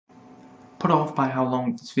put off by how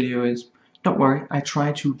long this video is, don't worry, I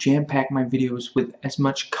try to jam-pack my videos with as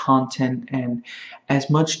much content and as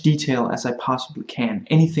much detail as I possibly can.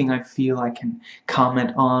 Anything I feel I can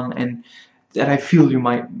comment on and that I feel you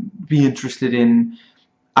might be interested in,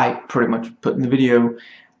 I pretty much put in the video.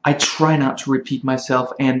 I try not to repeat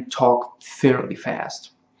myself and talk fairly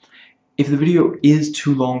fast. If the video is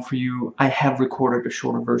too long for you, I have recorded a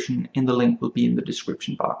shorter version and the link will be in the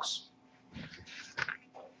description box.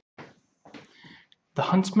 The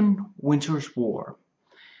Huntsman Winter's War.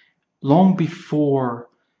 Long before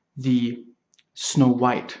the Snow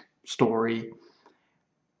White story,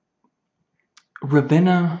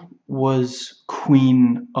 Ravenna was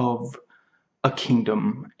queen of a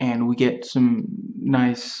kingdom, and we get some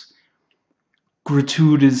nice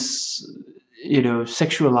gratuitous,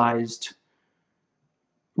 sexualized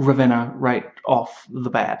Ravenna right off the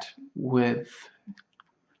bat with,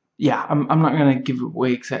 yeah, I'm not gonna give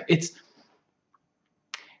away exact.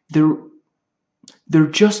 They're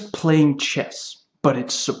just playing chess, but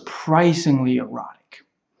it's surprisingly erotic.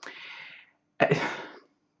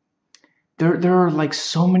 There are like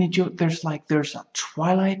so many jokes. There's a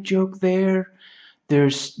Twilight joke there.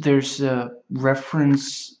 There's a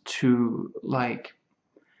reference to like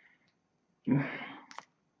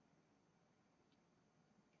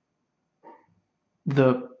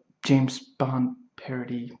the James Bond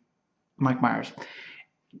parody, Mike Myers.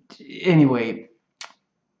 Anyway,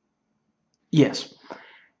 yes,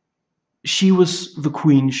 she was the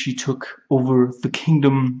queen. She took over the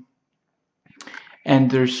kingdom,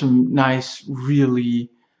 and there's some nice, really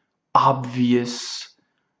obvious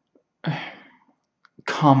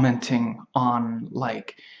commenting on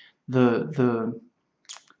like the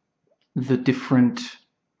different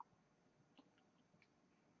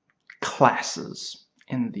classes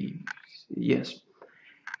in the, yes,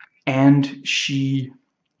 and she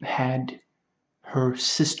had her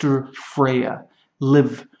sister Freya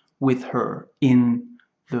live with her in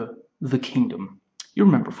the kingdom. You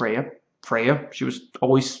remember Freya? Freya, she was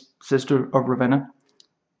always sister of Ravenna.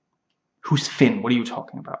 Who's Finn? What are you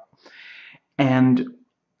talking about? And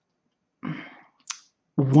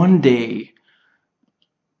one day,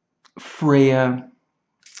 Freya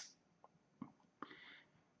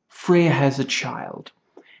has a child,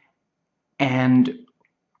 and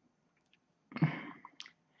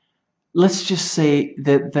let's just say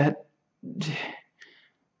that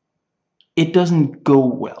it doesn't go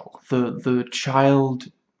well. The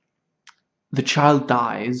child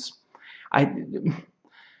dies. Right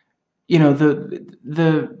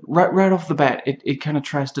off the bat, it kind of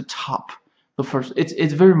tries to top the first.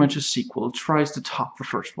 It's very much a sequel. It tries to top the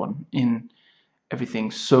first one in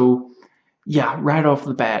everything. So yeah, right off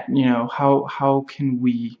the bat, how can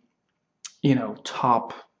we,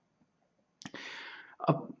 top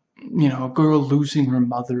a girl losing her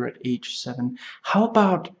mother at age 7? How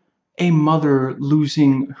about a mother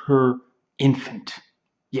losing her infant?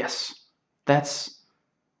 Yes, that's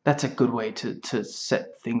a good way to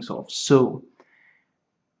set things off. So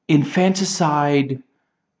infanticide,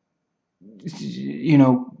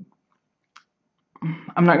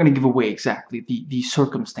 I'm not going to give away exactly the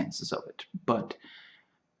circumstances of it, but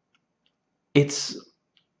it's,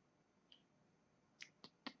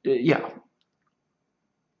 yeah,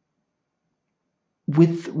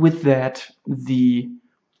 with that, the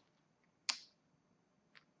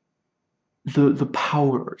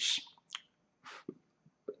powers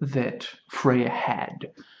that Freya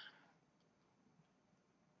had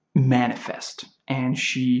manifest, and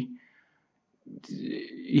she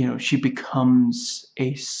becomes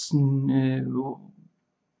a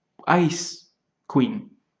ice queen,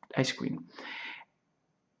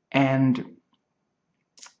 and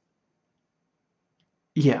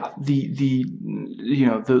yeah, the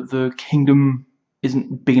kingdom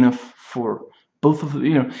isn't big enough for both of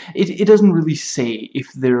them. It doesn't really say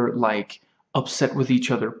if they're like upset with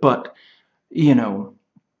each other, but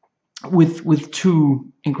with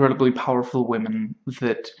two incredibly powerful women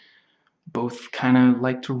that both kind of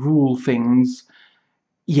like to rule things,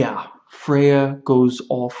 yeah, Freya goes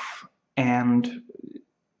off and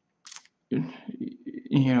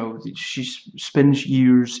she spends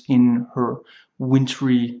years in her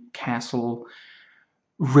wintry castle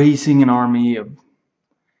raising an army of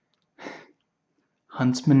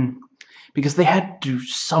huntsmen, because they had to do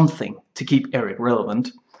something to keep Eric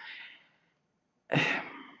relevant.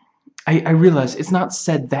 I realize it's not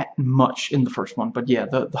said that much in the first one, but yeah,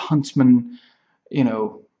 the huntsman,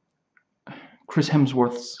 Chris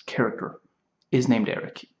Hemsworth's character is named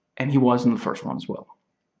Eric, and he was in the first one as well.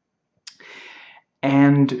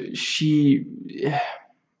 And she,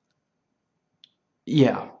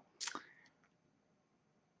 yeah,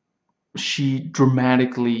 she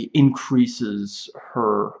dramatically increases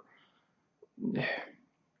her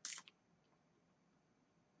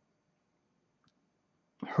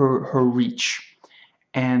reach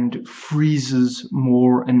and freezes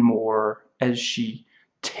more and more as she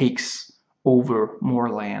takes over more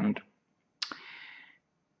land.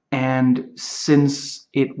 And since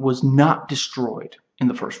it was not destroyed in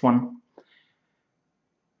the first one,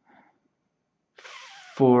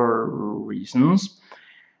 for reasons,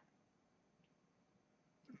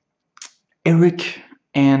 Eric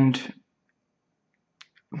and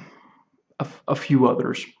a few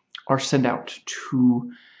others are sent out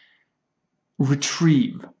to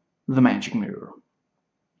retrieve the magic mirror.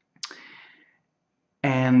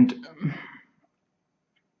 And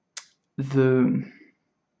I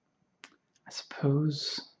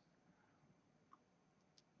suppose,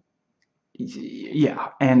 yeah,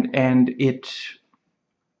 and it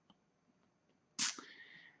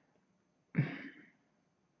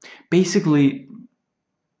basically,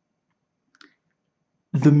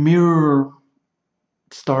 the mirror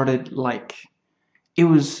started like it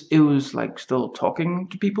was like still talking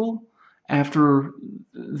to people after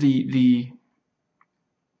the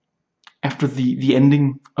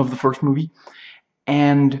ending of the first movie,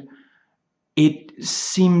 and it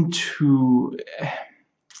seemed to,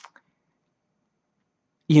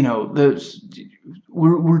 you know,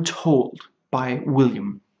 we're told by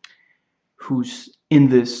William, who's in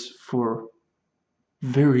this for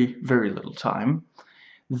very, very little time,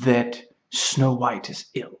 that Snow White is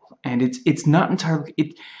ill, and it's not entirely,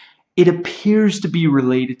 it appears to be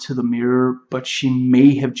related to the mirror, but she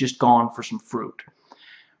may have just gone for some fruit.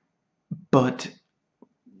 But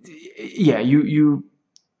yeah, you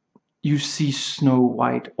see Snow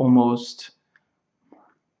White almost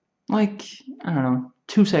like, I don't know,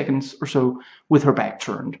 2 seconds or so with her back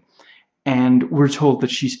turned, and we're told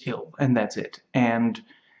that she's ill, and that's it. And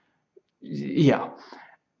yeah,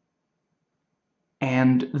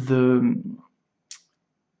 and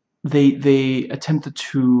they attempted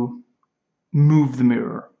to move the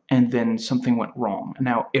mirror, and then something went wrong, and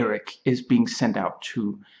now Eric is being sent out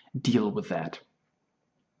to deal with that.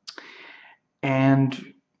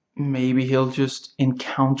 And maybe he'll just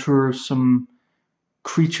encounter some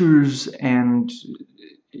creatures, and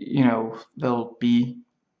you know, there'll be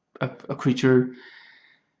a creature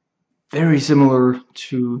very similar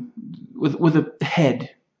to, with a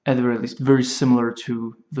head at the very least, very similar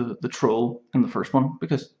to the troll in the first one,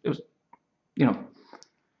 because it was, you know,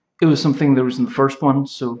 it was something that was in the first one,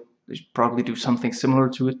 so they should probably do something similar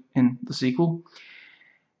to it in the sequel.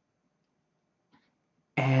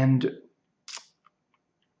 And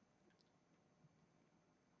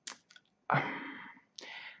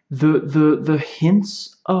the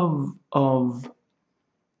hints of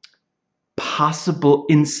possible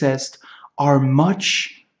incest are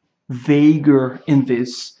much vaguer in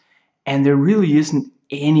this, and there really isn't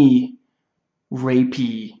any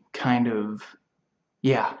rapey kind of,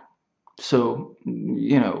 yeah. So,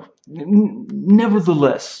 you know,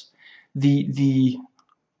 nevertheless,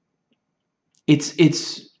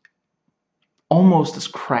 it's almost as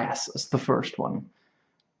crass as the first one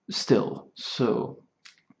still. So,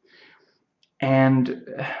 and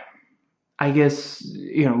I guess,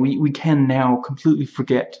 you know, we can now completely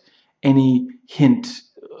forget any hint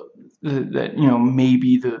that, you know,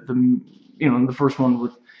 maybe the you know, in the first one,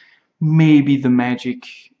 with maybe the magic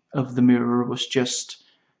of the mirror was just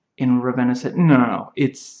in Ravenna said, no,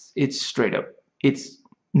 it's straight up, it's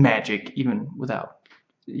magic even without,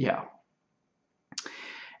 yeah.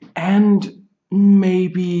 And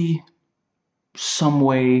maybe some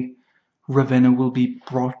way Ravenna will be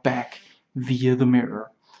brought back via the mirror,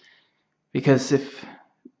 because if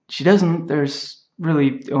she doesn't, there's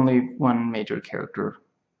really only one major character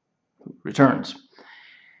who returns.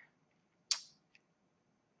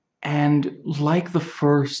 And like the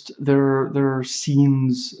first, there are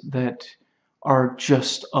scenes that are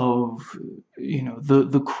just of, you know,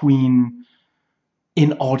 the queen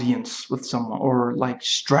in audience with someone, or like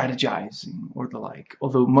strategizing or the like,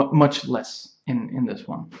 although much less in this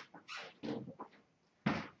one.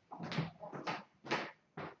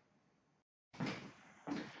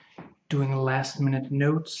 Doing last minute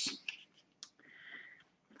notes.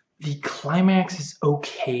 The climax is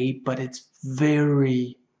okay, but it's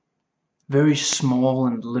very, very small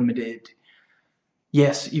and limited.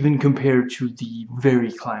 Yes, even compared to the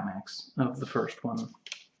very climax of the first one.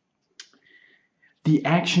 The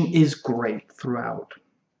action is great throughout.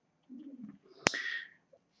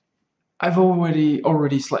 I've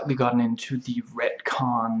already slightly gotten into the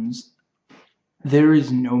retcons. There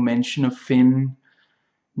is no mention of Finn,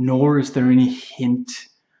 nor is there any hint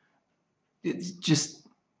it's just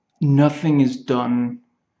nothing is done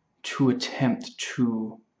to attempt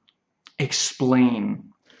to explain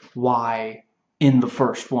why in the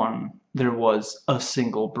first one there was a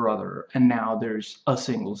single brother and now there's a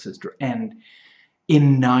single sister, and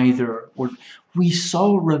in neither we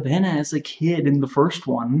saw Ravenna as a kid in the first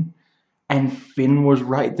one and Finn was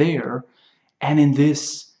right there, and in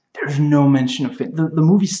this there's no mention of Finn. The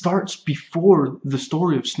movie starts before the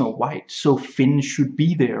story of Snow White, so Finn should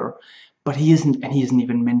be there, but he isn't, and he isn't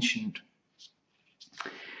even mentioned.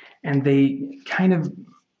 And they kind of,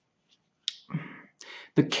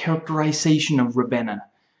 the characterization of Ravenna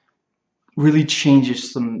really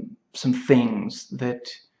changes some things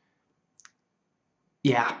that,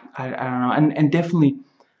 yeah, I don't know, and definitely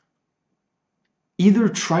either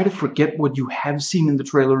try to forget what you have seen in the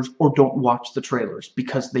trailers or don't watch the trailers,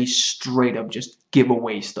 because they straight up just give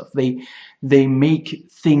away stuff. They make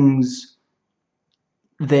things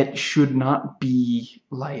that should not be,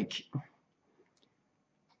 like,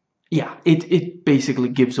 yeah, it basically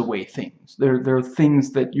gives away things. There are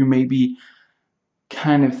things that you maybe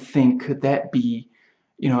kind of think, could that be,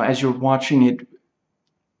 you know, as you're watching it,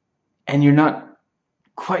 and you're not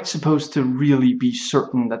quite supposed to really be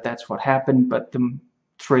certain that that's what happened, but the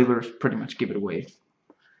trailers pretty much give it away.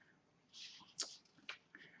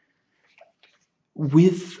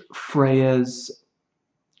 With Freya's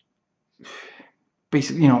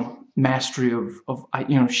basically, you know, mastery of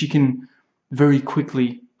you know, she can very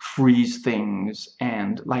quickly freeze things,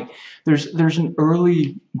 and like there's an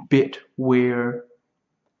early bit where,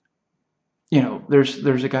 you know,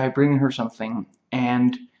 there's a guy bringing her something,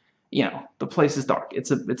 and you know, the place is dark.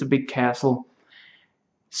 It's a big castle.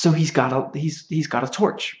 So he's got a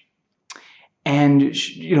torch, and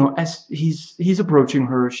she, you know, as he's approaching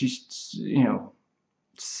her, she's, you know,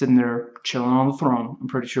 sitting there chilling on the throne, I'm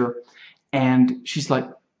pretty sure, and she's like,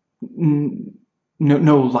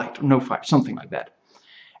 no light, no fire, something like that.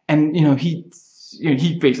 And you know, he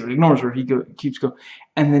basically ignores her. He keeps going,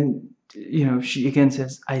 and then, you know, she again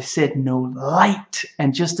says, "I said no light,"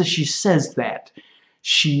 and just as she says that,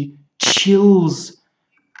 she chills.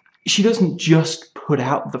 She doesn't just put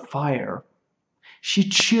out the fire, she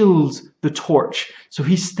chills the torch. So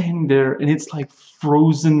he's standing there and it's like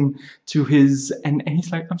frozen to his, and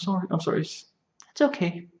he's like, I'm sorry, it's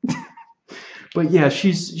okay. But yeah,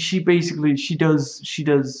 she basically, she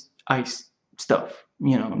does ice stuff,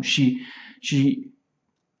 you know. She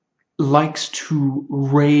likes to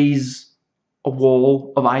raise a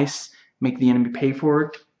wall of ice, make the enemy pay for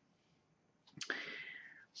it.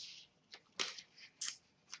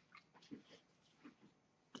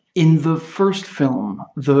 In the first film,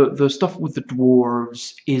 the stuff with the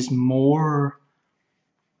dwarves is more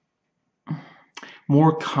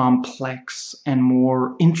complex and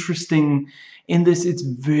more interesting. In this, it's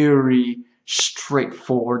very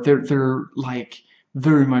straightforward. They're like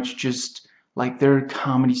very much just like they're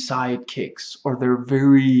comedy sidekicks, or they're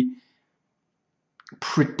very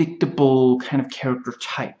predictable kind of character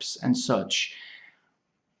types and such.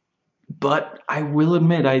 But I will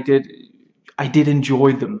admit, I did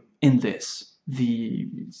enjoy them in this.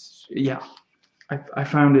 Yeah, I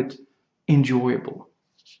found it enjoyable.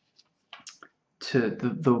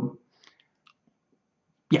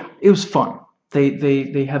 Yeah, it was fun.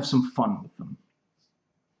 They have some fun with them.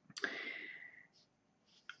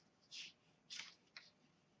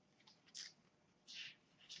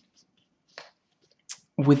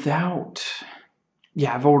 Without,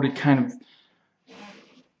 yeah, I've already kind of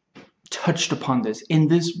touched upon this. In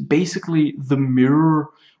this, basically, the mirror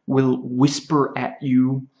will whisper at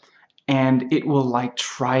you, and it will like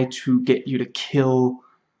try to get you to kill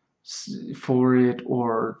for it,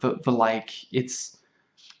 or the like. It's,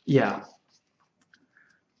 yeah.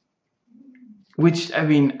 Which, I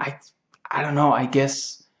mean, I don't know, I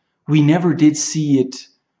guess we never did see it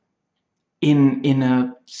in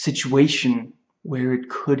a situation where it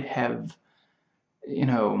could have, you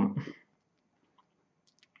know,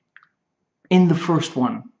 in the first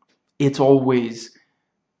one, it's always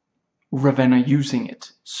Ravenna using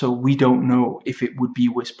it, so we don't know if it would be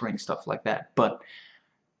whispering stuff like that. But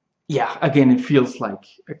yeah, again, it feels like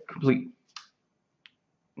a complete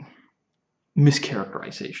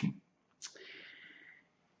mischaracterization.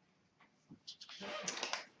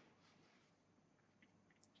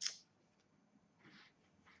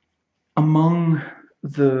 Among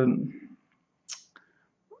the,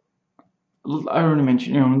 I already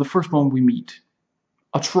mentioned, you know, in the first one we meet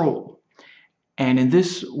a troll, and in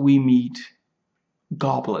this we meet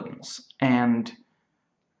goblins, and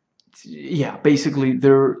yeah, basically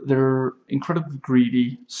they're incredibly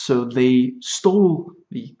greedy, so they stole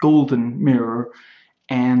the golden mirror,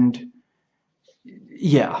 and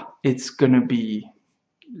yeah, it's gonna be,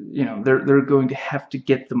 you know, they're going to have to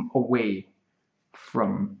get them away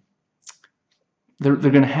from, they're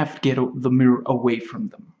gonna have to get the mirror away from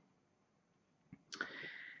them.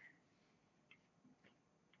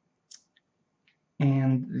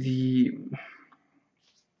 And the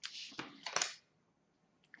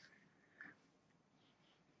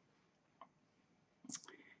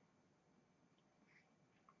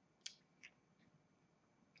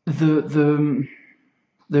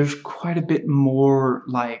there's quite a bit more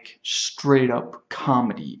like straight up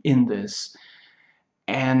comedy in this,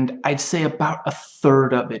 and I'd say about a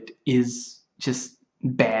third of it is just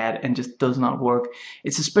bad and just does not work.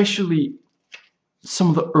 It's especially some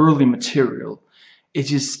of the early material. It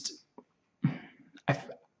just, I,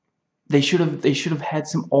 they should have had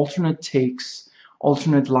some alternate takes,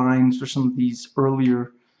 alternate lines for some of these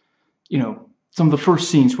earlier, you know, some of the first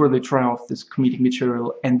scenes where they try off this comedic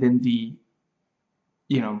material, and then the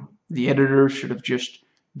editor should have just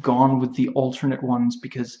gone with the alternate ones,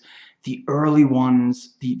 because the early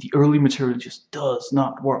ones, the early material just does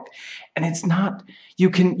not work. And it's not, you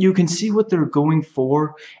can see what they're going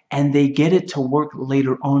for, and they get it to work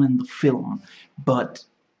later on in the film. But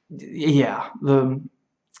yeah,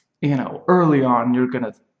 early on you're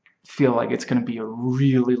gonna feel like it's gonna be a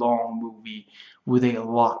really long movie with a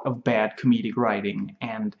lot of bad comedic writing,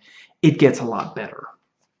 and it gets a lot better.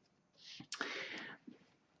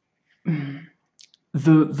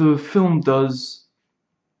 The film does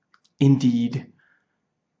indeed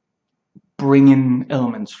bring in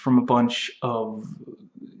elements from a bunch of,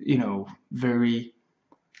 very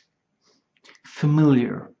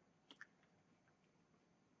familiar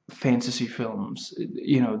fantasy films.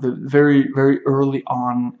 The very, very early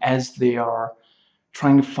on, as they are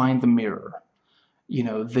trying to find the mirror,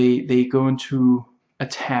 they go into a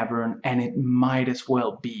tavern, and it might as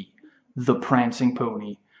well be the prancing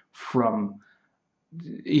pony from,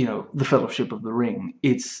 the Fellowship of the Ring.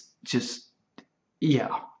 It's just,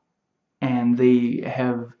 yeah. And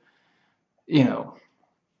you know,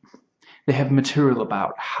 they have material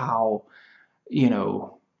about how,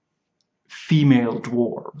 female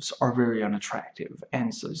dwarves are very unattractive.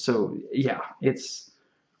 And so yeah, it's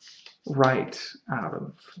right out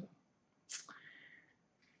of,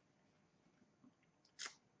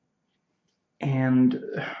 and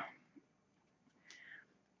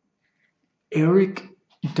Eric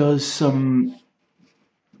does some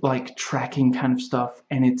like tracking kind of stuff,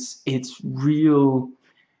 and it's real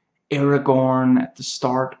Aragorn at the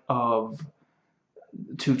start of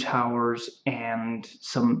Two Towers, and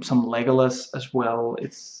some Legolas as well.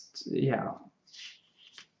 It's, yeah.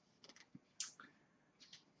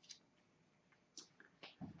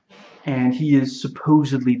 And he is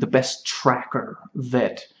supposedly the best tracker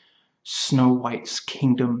that Snow White's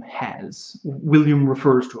kingdom has. William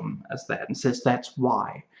refers to him as that and says that's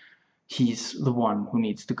why he's the one who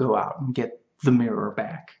needs to go out and get the mirror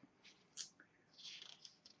back.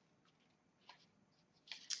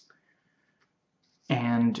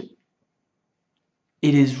 And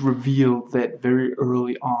it is revealed that very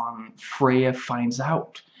early on, Freya finds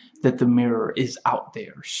out that the mirror is out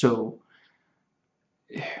there. So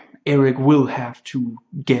Eric will have to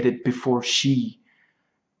get it before she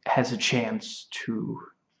has a chance to,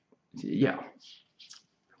 yeah.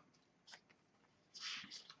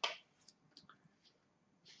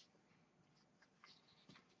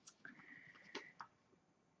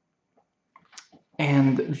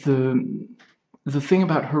 And the thing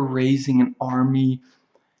about her raising an army,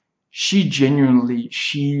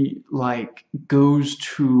 she like goes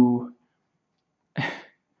to,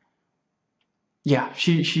 yeah,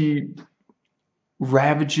 she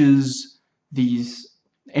ravages these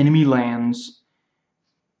enemy lands,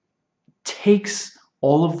 takes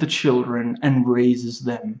all of the children and raises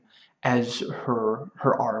them as her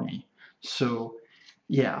army. So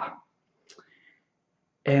yeah.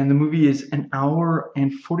 And the movie is an hour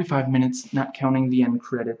and 45 minutes, not counting the end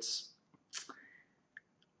credits.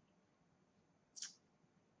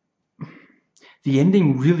 The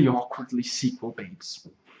ending really awkwardly sequel baits.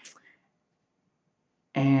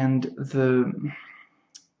 And the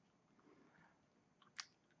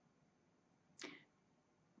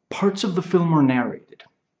parts of the film are narrated.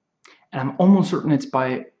 And I'm almost certain it's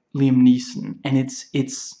by Liam Neeson. And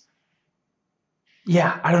it's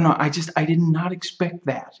yeah, I don't know. I did not expect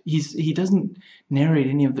that. He doesn't narrate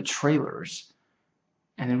any of the trailers.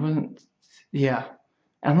 And it wasn't, yeah.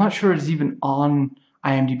 I'm not sure it's even on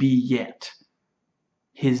IMDb yet,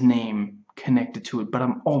 his name connected to it, but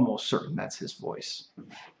I'm almost certain that's his voice.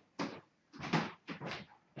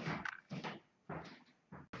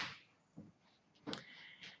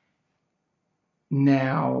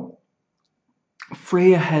 Now,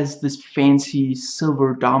 Freya has this fancy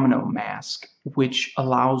silver domino mask, which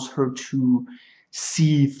allows her to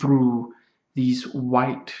see through these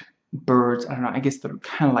white birds. I don't know, I guess they're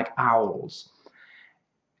kind of like owls,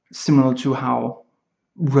 similar to how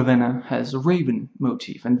Ravenna has a raven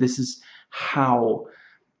motif, and this is how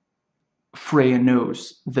Freya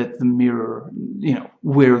knows that the mirror,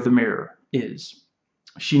 where the mirror is.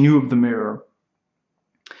 She knew of the mirror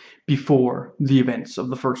before the events of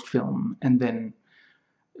the first film, and then,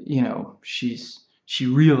 she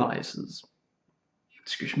realizes,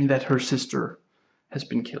 excuse me, that her sister has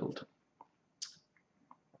been killed.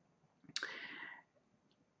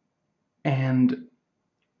 And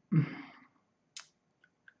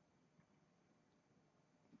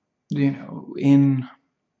in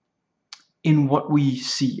what we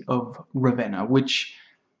see of Ravenna, which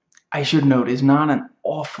I should note is not an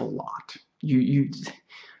awful lot. You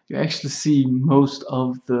actually see most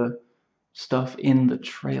of the stuff in the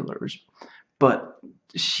trailers, but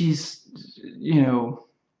she's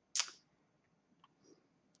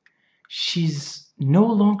she's no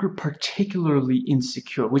longer particularly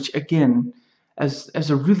insecure, which again, as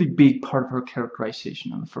a really big part of her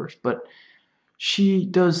characterization on the first, but she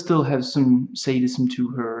does still have some sadism to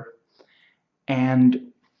her,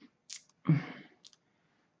 and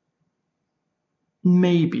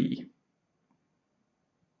maybe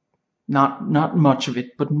not much of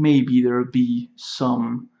it, but maybe there'll be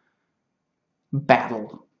some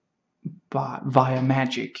battle via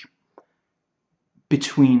magic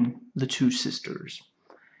between the two sisters,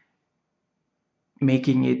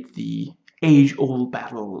 making it the age-old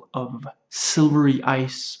battle of silvery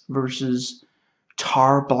ice versus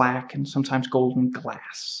tar black and sometimes golden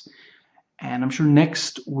glass. And I'm sure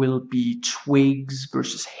next will be twigs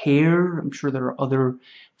versus hair. I'm sure there are other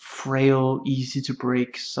frail,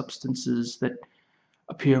 easy-to-break substances that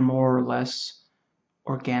appear more or less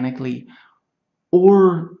organically.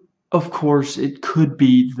 Or, of course, it could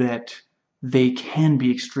be that they can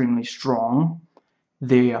be extremely strong.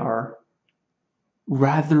 They are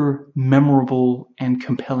rather memorable and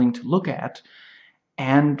compelling to look at,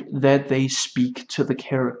 and that they speak to the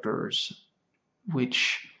characters,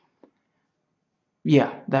 which,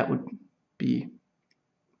 yeah, that would be,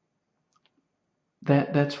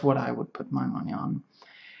 that's what I would put my money on.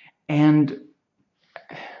 And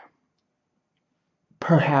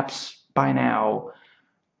perhaps by now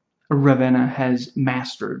Ravenna has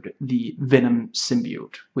mastered the venom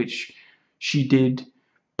symbiote, which she did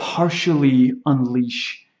partially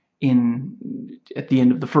unleash at the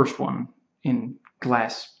end of the first one in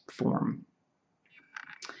glass form.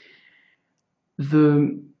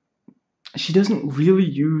 She doesn't really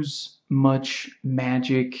use much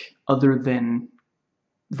magic other than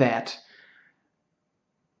that,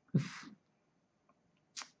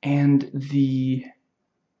 and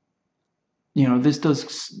this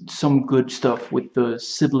does some good stuff with the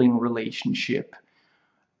sibling relationship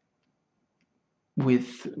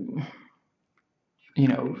with,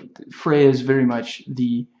 Freya is very much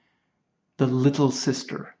the little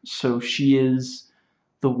sister, so she is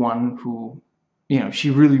the one who, she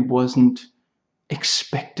really wasn't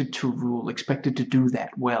expected to rule, expected to do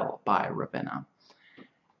that well by Ravenna.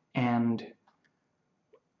 And,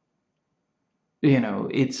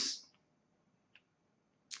 it's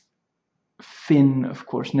Finn, of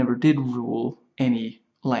course, never did rule any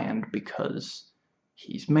land because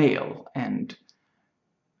he's male, and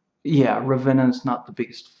yeah, Ravenna's not the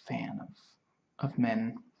biggest fan of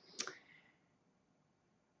men.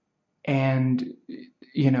 And,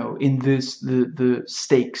 in this, the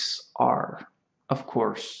stakes are, of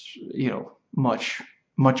course, much,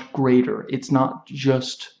 much greater. It's not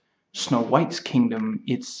just Snow White's kingdom,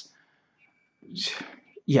 it's,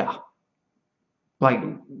 yeah, like,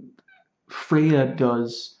 Freya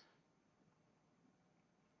does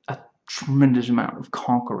a tremendous amount of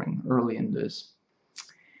conquering early in this.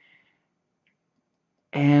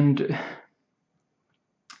 And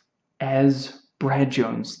as Brad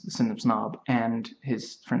Jones, the Cinema Snob, and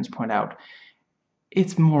his friends point out,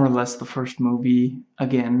 it's more or less the first movie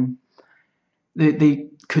again. They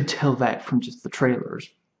could tell that from just the trailers.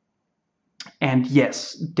 And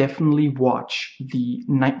yes, definitely watch the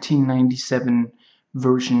 1997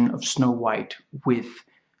 version of Snow White with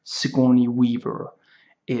Sigourney Weaver.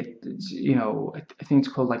 I think it's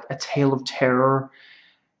called like A Tale of Terror.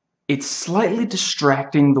 It's slightly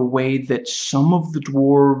distracting the way that some of the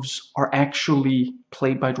dwarves are actually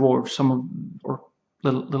played by dwarves, or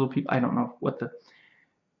little people. I don't know what the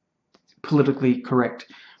politically correct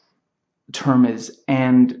term is,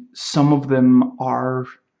 and some of them are,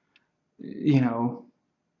 yeah,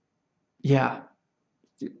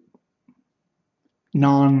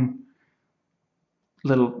 non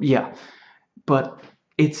little, yeah, but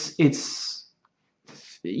it's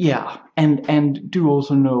yeah, and do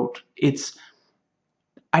also note,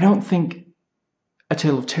 I don't think A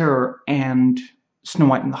Tale of Terror and Snow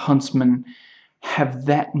White and the Huntsman have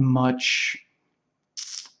that much.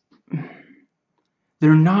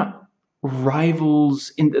 They're not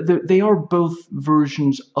rivals they are both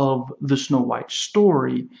versions of the Snow White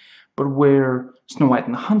story, but where Snow White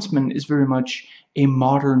and the Huntsman is very much a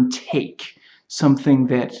modern take, something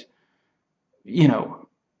that, you know,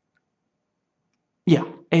 yeah,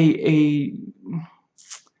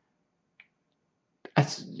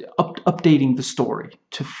 updating the story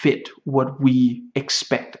to fit what we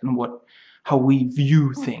expect and how we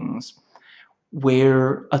view things,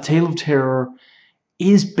 where A Tale of Terror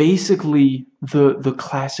is basically the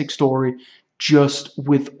classic story, just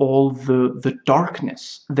with all the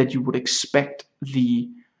darkness that you would expect the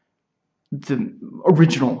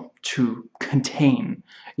original to contain.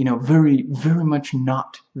 You know, very very much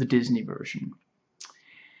not the Disney version.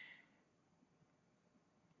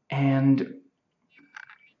 And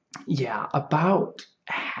yeah, about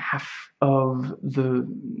half of the,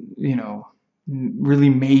 you know, really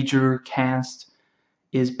major cast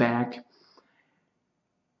is back.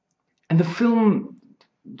 And the film,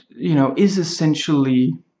 you know, is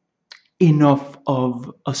essentially enough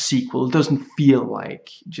of a sequel. It doesn't feel like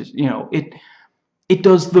just, you know, it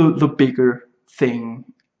does the bigger thing,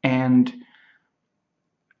 and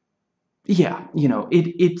yeah, you know,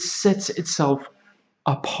 it sets itself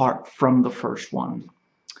apart from the first one.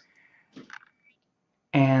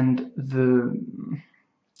 And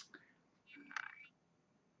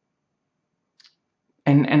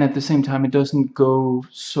and at the same time, it doesn't go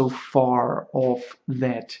so far off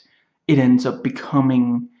that it ends up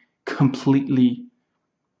becoming completely,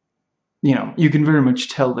 you know, you can very much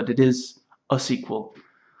tell that it is a sequel.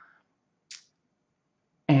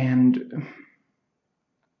 And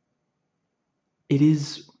it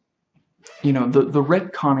is, you know, the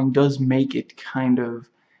retconning does make it kind of,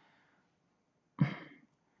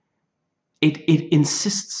 it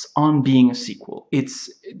insists on being a sequel. It's,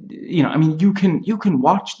 you know, I mean, you can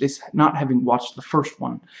watch this not having watched the first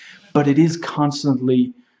one, but it is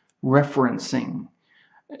constantly referencing,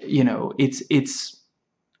 you know, it's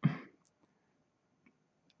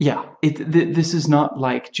yeah, this is not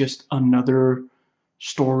like just another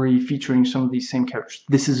story featuring some of these same characters.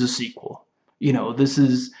 This is a sequel. You know, this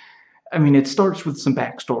is, I mean, it starts with some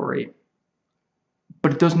backstory,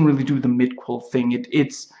 but it doesn't really do the midquel thing.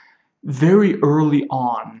 It's very early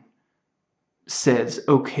on says,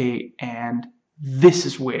 okay, and this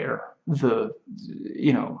is where the,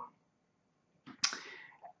 you know,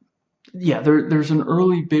 yeah, there's an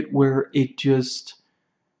early bit where it just,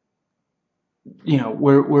 you know,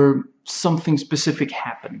 where something specific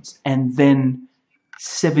happens, and then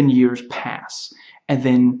 7 years pass, and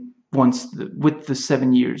then with the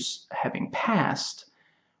 7 years having passed,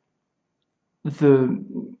 the,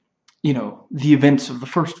 you know, the events of the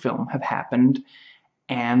first film have happened,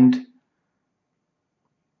 and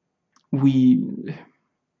we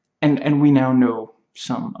now know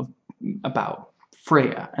about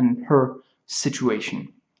Freya and her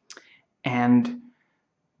situation. And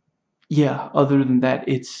yeah, other than that,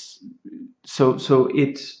 it's so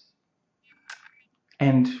it's,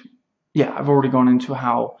 and yeah, I've already gone into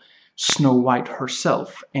how Snow White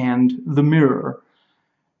herself and the mirror,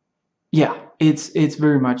 yeah, it's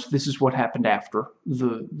very much, this is what happened after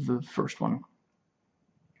the first one.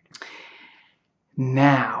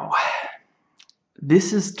 Now,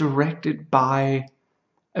 this is directed by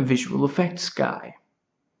a visual effects guy,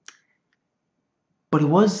 but it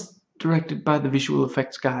was directed by the visual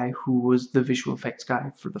effects guy who was the visual effects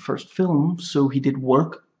guy for the first film, so he did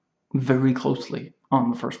work very closely on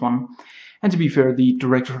the first one. And to be fair, the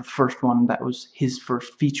director of the first one, that was his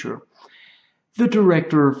first feature. The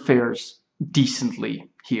director fares decently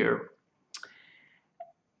here.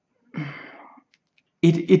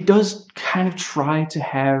 It does kind of try to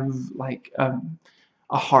have like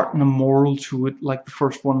a heart and a moral to it, like the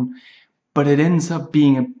first one, but it ends up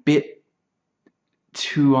being a bit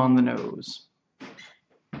too on the nose.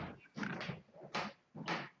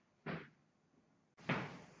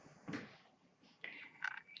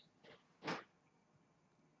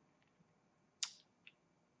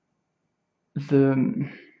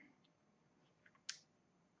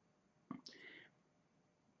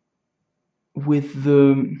 With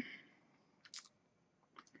the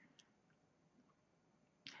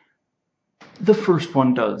first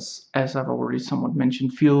one does, as I've already somewhat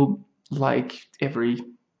mentioned, feel like every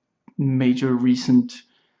major recent,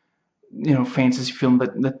 you know, fantasy film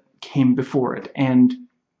that came before it. And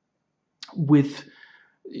with,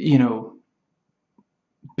 you know,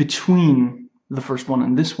 between the first one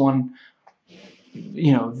and this one,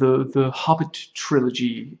 you know, the Hobbit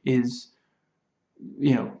trilogy is,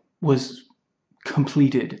 you know, was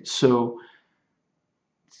completed. So,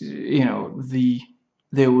 you know,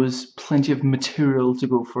 there was plenty of material to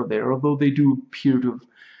go for there, although they do appear to have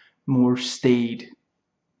more stayed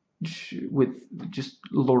with just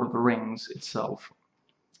Lord of the Rings itself.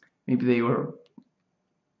 Maybe they were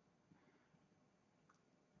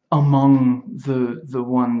among the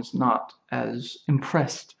ones not as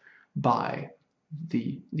impressed by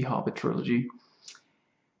the Hobbit trilogy.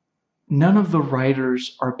 None of the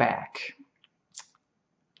writers are back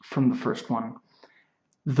from the first one.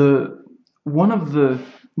 One of the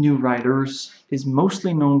new writers is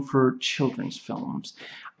mostly known for children's films.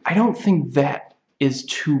 I don't think that is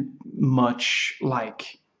too much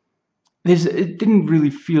like... It didn't really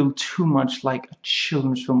feel too much like a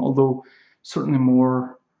children's film, although certainly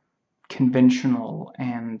more conventional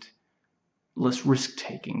and less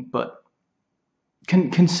risk-taking. But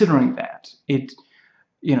considering that,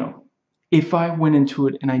 you know, if I went into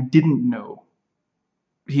it and I didn't know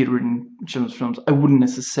he had written children's films, I wouldn't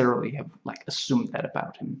necessarily have assumed that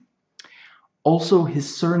about him. Also,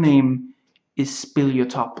 his surname is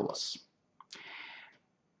Spiliotopoulos.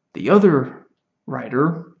 The other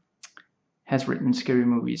writer has written Scary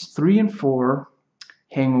Movies 3 and 4,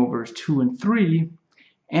 Hangovers 2 and 3,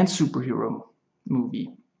 and Superhero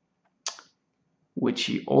Movie, which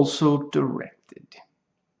he also directed.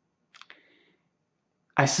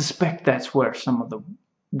 I suspect that's where some of the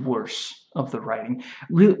worse of the writing.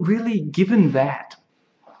 Really, given that,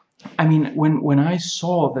 I mean, when I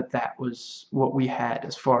saw that was what we had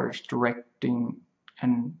as far as directing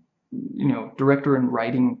and, you know, director and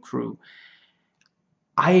writing crew,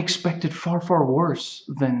 I expected far worse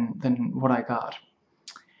than what I got.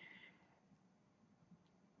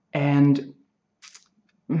 And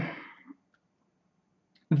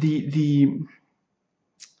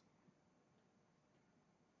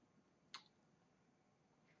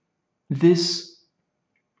this,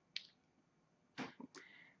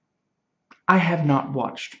 I have not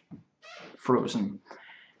watched Frozen,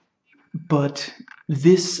 but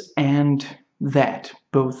this and that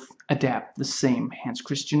both adapt the same Hans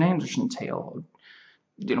Christian Andersen tale,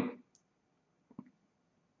 you know,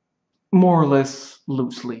 more or less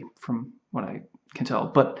loosely from what I can tell.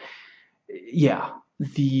 But yeah,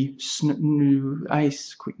 the Snow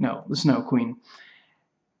Queen,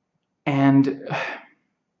 and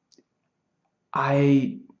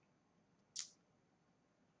I'm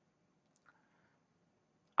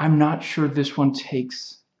not sure this one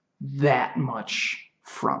takes that much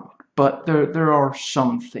from it, but there are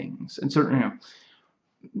some things, and certainly, you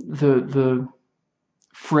know, the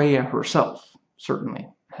Freya herself certainly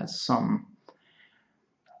has some.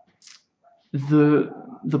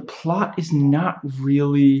 The plot is not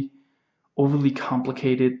really overly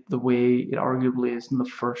complicated the way it arguably is in the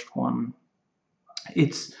first one.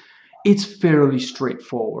 It's fairly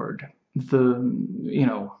straightforward. You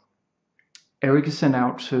know, Eric is sent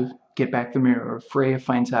out to get back the mirror. Freya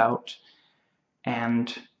finds out,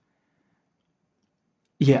 and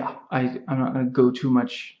yeah, I'm not going to go too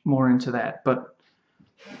much more into that, but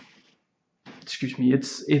excuse me,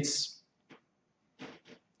 it's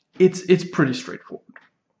pretty straightforward.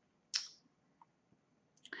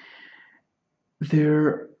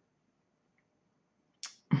 There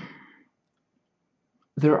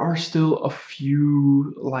are still a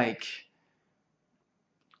few,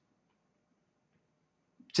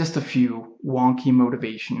 just a few wonky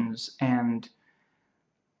motivations and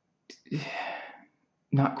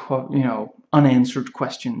not quite, you know, unanswered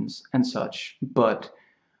questions and such, but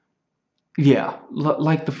yeah,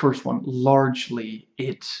 like the first one, largely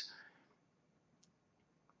it,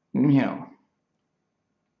 you know,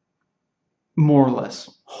 more or less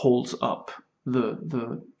holds up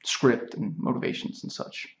the script and motivations and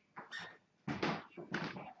such.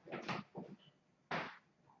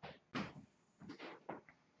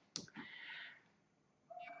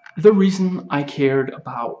 The reason I cared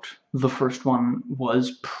about the first one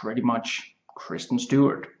was pretty much Kristen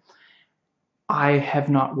Stewart. I have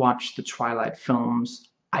not watched the Twilight films.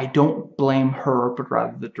 I don't blame her, but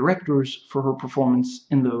rather the directors for her performance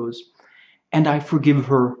in those, and I forgive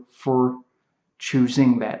her for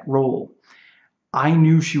choosing that role. I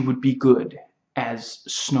knew she would be good as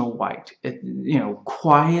Snow White. You know,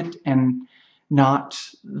 quiet and not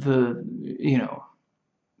the, you know,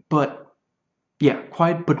 but yeah,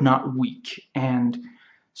 quiet but not weak, and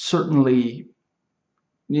certainly,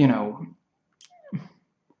 you know,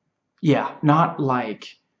 yeah, not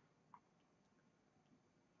like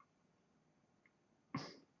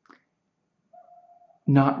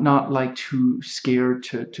not like too scared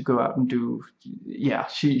to go out and do. Yeah,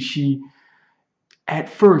 she at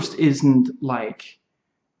first isn't like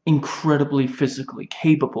incredibly physically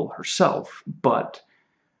herself, but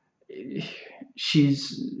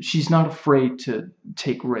she's not afraid to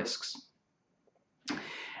take risks.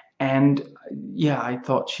 And yeah, I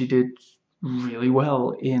thought she did really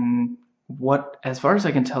well in what, as far as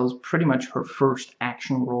I can tell, is pretty much her first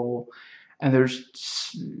action role. And there's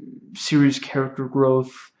serious character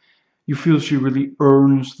growth. You feel she really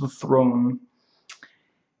earns the throne.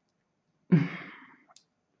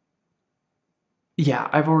 Yeah,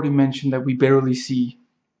 I've already mentioned that we barely see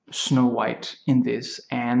Snow White in this,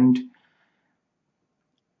 and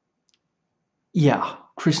yeah,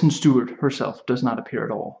 Kristen Stewart herself does not appear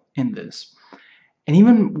at all in this. And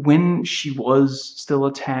even when she was still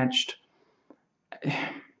attached,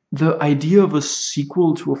 the idea of a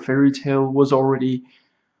sequel to a fairy tale was already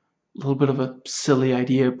a little bit of a silly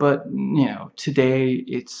idea, but you know, today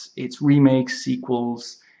it's remakes,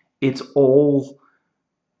 sequels, it's all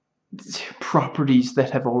properties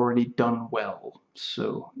that have already done well.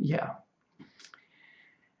 So yeah.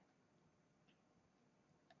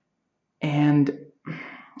 And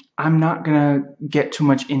I'm not gonna get too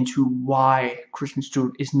much into why Kristen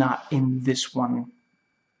Stewart is not in this one.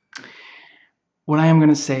 What I am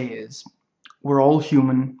gonna say is, we're all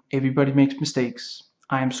human, everybody makes mistakes.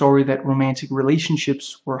 I am sorry that romantic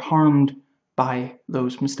relationships were harmed by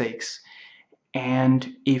those mistakes.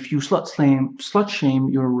 And if you slut shame,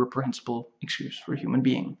 you're a reprehensible excuse for a human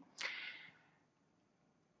being.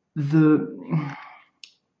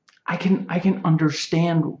 I can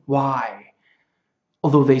understand why,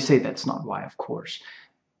 although they say that's not why, of course,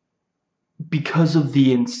 because of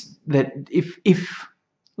that if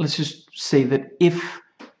let's just say that if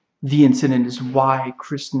the incident is why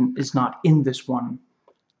Kristen is not in this one,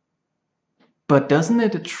 but doesn't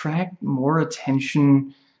it attract more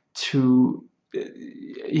attention to,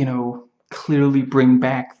 you know, clearly bring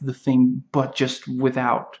back the thing, but just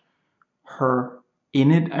without her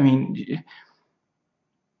in it? I mean,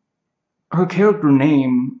 her character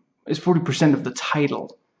name is 40% of the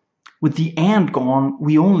title. With the "and" gone,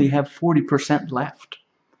 we only have 40% left.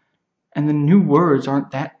 And the new words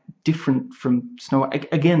aren't that different from Snow.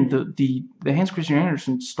 Again, the Hans Christian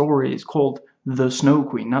Andersen story is called The Snow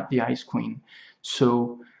Queen, not The Ice Queen.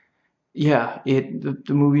 So yeah, the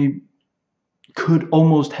movie could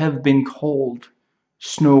almost have been called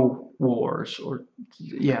Snow Wars, or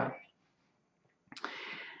yeah.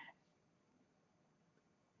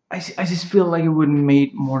 I just feel like it would have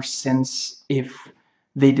made more sense if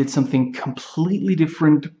they did something completely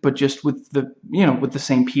different, but just with the, you know, with the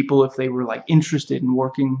same people, if they were like interested in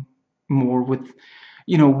working more with,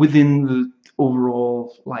 you know, within the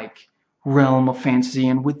overall like realm of fantasy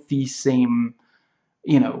and with the same,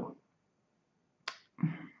 you know,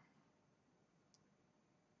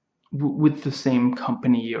 with the same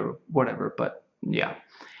company or whatever. But yeah.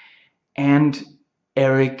 And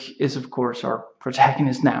Eric is of course our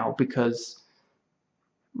protagonist now, because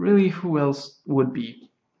really, who else would be?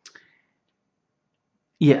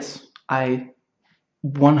 Yes, I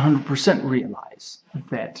 100% realize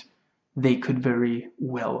that they could very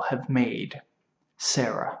well have made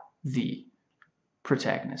Sara the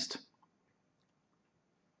protagonist.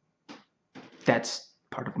 That's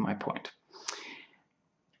part of my point.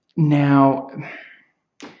 Now,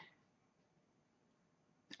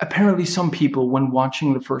 apparently some people, when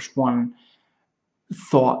watching the first one,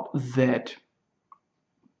 thought that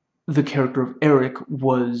the character of Eric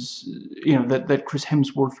was, you know, that Chris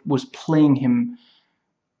Hemsworth was playing him,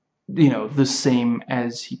 you know, the same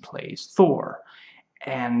as he plays Thor.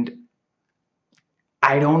 And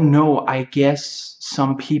I don't know, I guess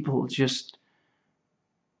some people just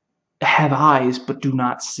have eyes but do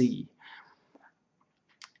not see.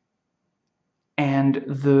 And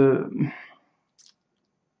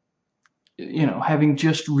you know, having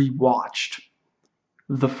just rewatched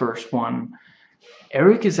the first one,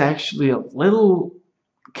 Eric is actually a little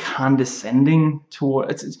condescending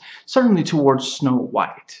towards, certainly towards Snow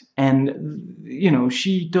White. And, you know,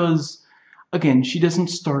 she does, again, she doesn't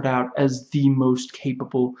start out as the most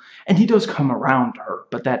capable, and he does come around her,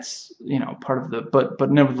 but that's, you know, part of the, but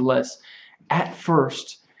nevertheless, at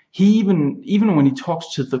first, he even when he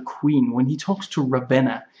talks to the Queen, when he talks to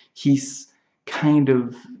Ravenna, he's kind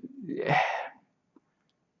of,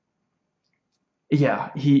 yeah,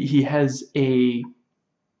 he has an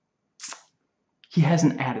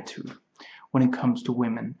attitude when it comes to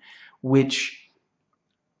women, which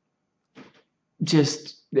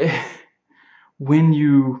just when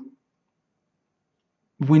you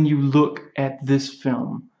look at this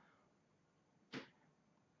film,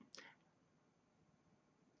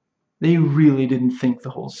 they really didn't think the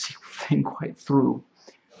whole sequel thing quite through,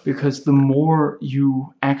 because the more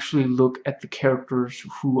you actually look at the characters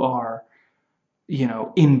who are, you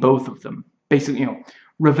know, in both of them, basically, you know,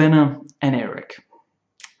 Ravenna and Eric,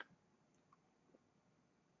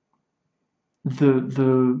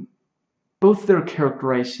 the both their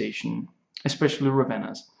characterization, especially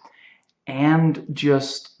Ravenna's, and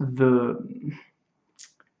just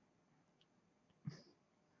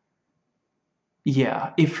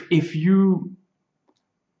if you,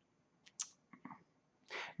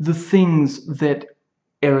 the things that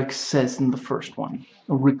Eric says in the first one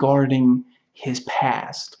regarding his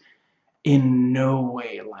past in no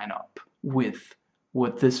way line up with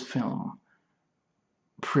what this film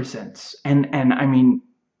presents. And I mean,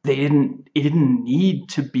 it didn't need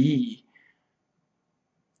to be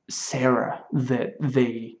Sara that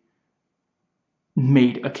they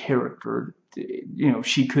made a character. You know,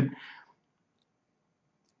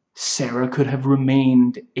 Sara could have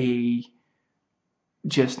remained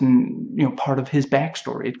just, you know, part of his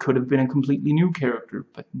backstory. It could have been a completely new character,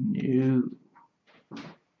 but no.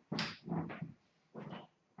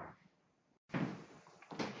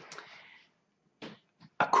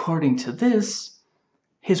 According to this,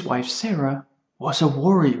 his wife Sara was a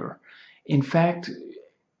warrior. In fact,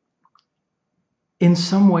 in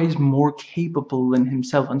some ways more capable than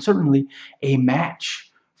himself, and certainly a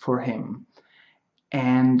match for him.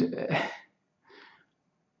 And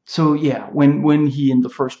so yeah, when he in the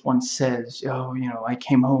first one says, "Oh, you know, I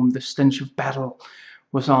came home, the stench of battle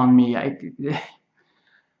was on me," I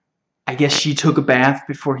guess she took a bath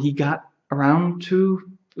before he got around to,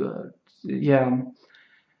 yeah.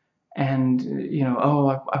 And you know, oh,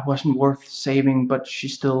 I wasn't worth saving, but she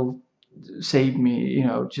still saved me. You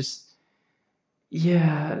know, just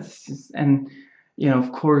yeah, and you know,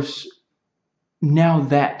 of course, now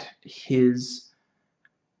that his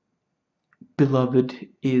beloved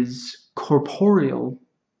is corporeal,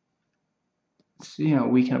 you know,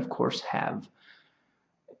 we can of course have,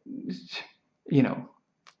 you know,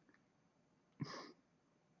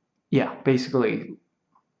 yeah, basically,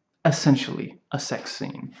 essentially a sex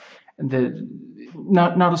scene. The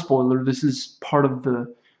not a spoiler. This is part of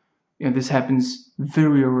the, you know, this happens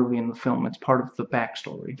very early in the film. It's part of the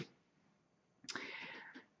backstory.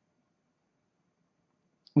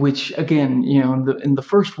 Which again, you know, in the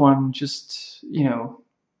first one, just, you know,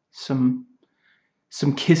 some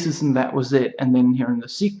kisses and that was it. And then here in the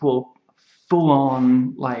sequel, full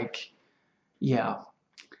on, like, yeah,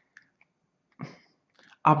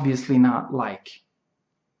 obviously not like,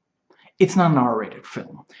 it's not an R-rated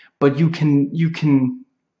film, but you can you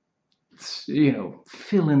know,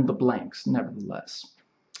 fill in the blanks nevertheless.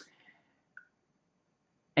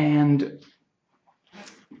 And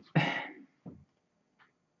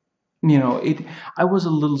you know, I was a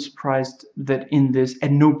little surprised that in this, at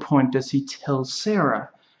no point does he tell Sara,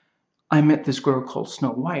 I met this girl called Snow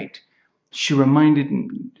White. She reminded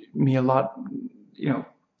me a lot, you know,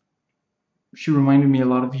 she reminded me a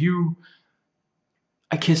lot of you.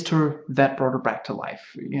 I kissed her, that brought her back to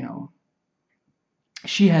life, you know.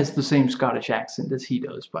 She has the same Scottish accent as he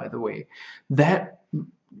does, by the way. That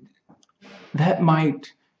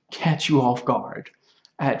might catch you off guard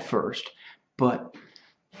at first, but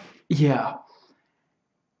yeah.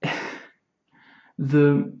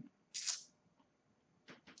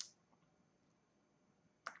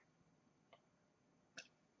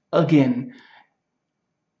 Again,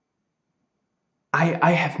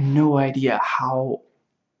 I have no idea how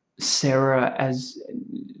Sara, as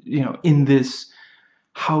you know, in this,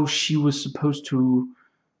 how she was supposed to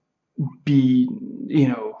be, you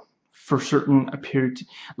know, for certain a period,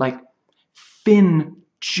 like Finn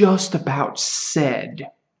just about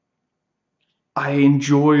said, I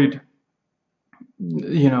enjoyed,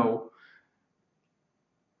 you know,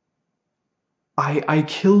 I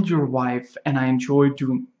killed your wife and I enjoyed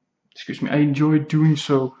doing, excuse me, I enjoyed doing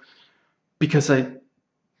so because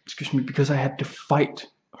because I had to fight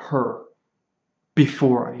her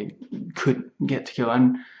before I could get to kill.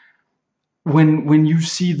 And when you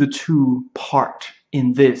see the two part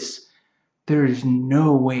in this, there is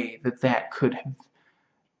no way that could have,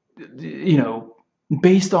 you know,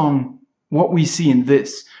 based on what we see in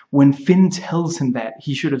this, when Finn tells him that,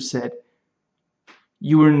 he should have said,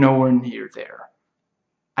 you were nowhere near there.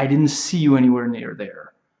 I didn't see you anywhere near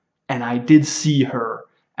there. And I did see her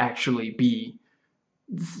actually be,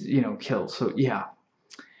 you know, killed. So, yeah.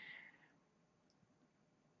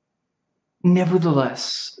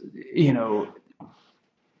 Nevertheless, you know,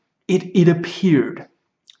 it appeared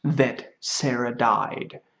that Sara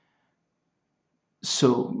died.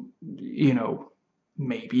 So, you know,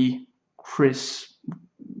 maybe Chris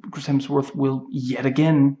Chris Hemsworth will yet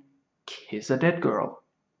again kiss a dead girl.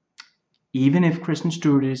 Even if Kristen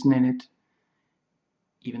Stewart isn't in it,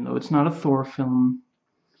 even though it's not a Thor film,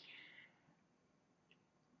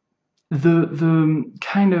 the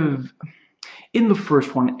kind of, in the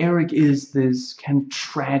first one, Eric is this kind of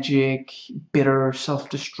tragic, bitter,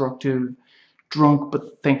 self-destructive, drunk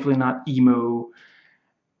but thankfully not emo.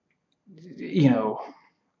 You know,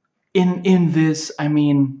 in this, I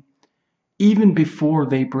mean, even before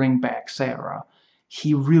they bring back Sara,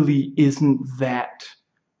 he really isn't that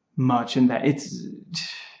much in that. It's,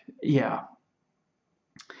 yeah.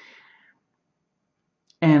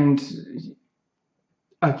 And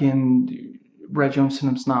again, Brad Jones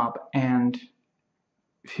Cinema Snob and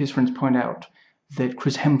his friends point out that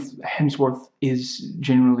Chris Hemsworth is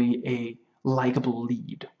generally a likable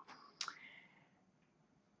lead.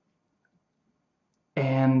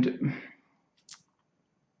 And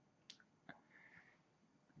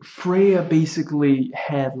Freya basically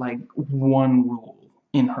had like one rule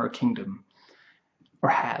in her kingdom, or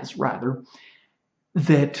has rather,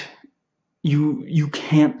 that you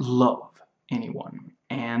can't love anyone.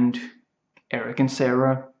 And Eric and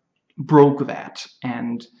Sara broke that,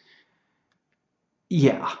 and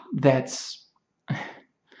yeah, that's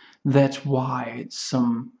why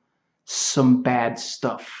some bad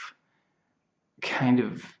stuff kind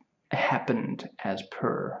of happened as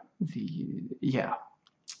per the, yeah.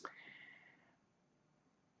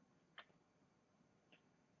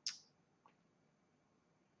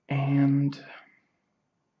 And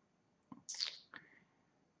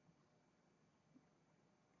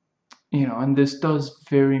you know, and this does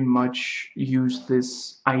very much use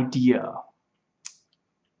this idea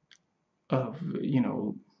of, you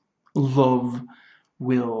know, love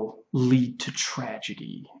will lead to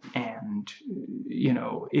tragedy, and you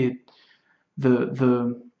know,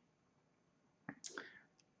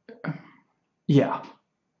 yeah,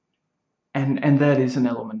 and that is an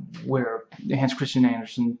element where Hans Christian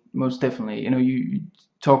Andersen most definitely, you know, you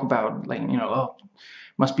talk about like, you know, oh,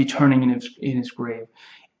 must be turning in his grave.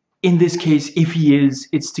 In this case, if he is,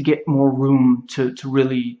 it's to get more room to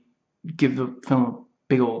really give the film a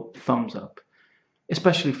big old thumbs up,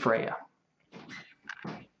 especially Freya.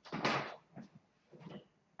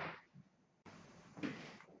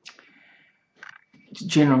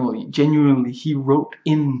 Genuinely, he wrote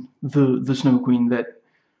in the Snow Queen that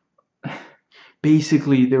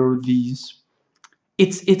basically there were these.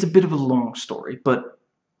 It's a bit of a long story, but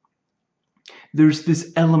there's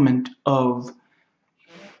this element of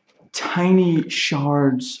tiny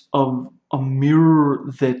shards of a mirror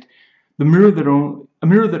that a mirror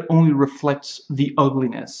that only reflects the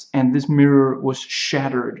ugliness, and this mirror was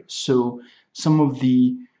shattered, so some of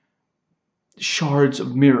the shards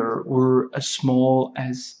of mirror were as small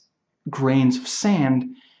as grains of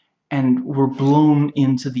sand and were blown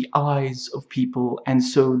into the eyes of people, and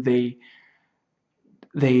so they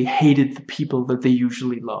hated the people that they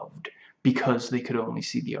usually loved because they could only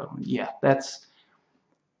see the ugly. Yeah, that's,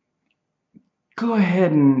 go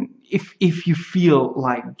ahead and if you feel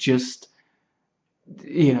like just,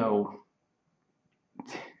 you know,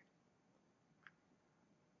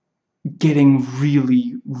 getting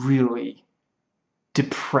really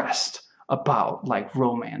depressed about like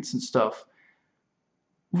romance and stuff,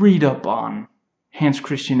 read up on Hans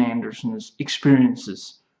Christian Andersen's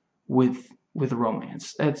experiences with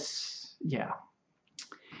romance. That's, yeah.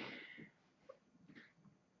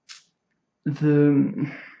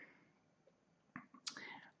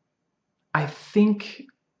 I think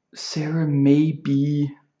Sara may be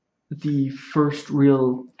the first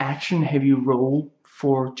real action-heavy role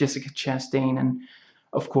for Jessica Chastain, and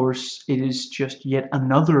of course it is just yet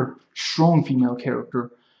another strong female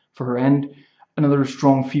character for her, and another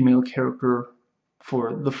strong female character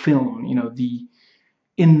for the film. You know,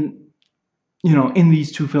 in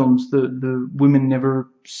these two films, the women never,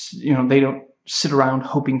 you know, they don't sit around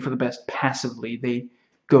hoping for the best passively. They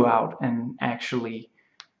go out and actually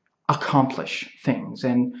accomplish things,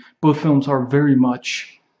 and both films are very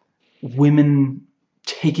much women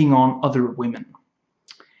taking on other women,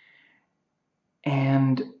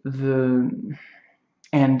 and the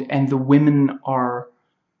women are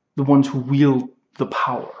the ones who wield the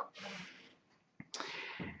power.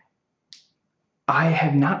 I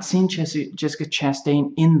have not seen Jessica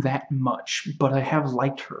Chastain in that much, but I have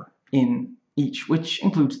liked her in each, which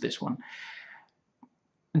includes this one.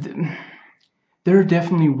 There are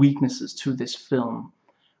definitely weaknesses to this film,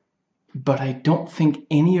 but I don't think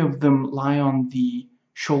any of them lie on the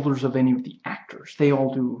shoulders of any of the actors. They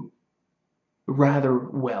all do rather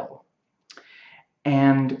well.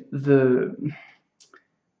 And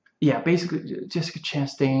yeah, basically Jessica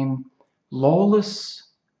Chastain, Lawless,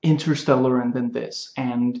 Interstellar, and then this,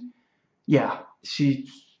 and yeah, she's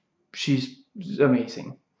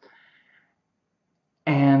amazing.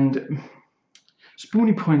 And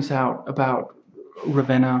Spoonie points out about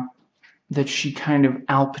Ravenna that she kind of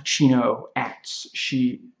Al Pacino acts.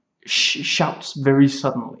 She shouts very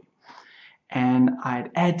suddenly. And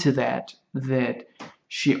I'd add to that that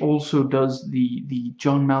she also does the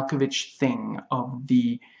John Malkovich thing of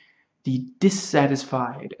the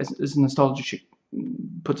dissatisfied, as Nostalgia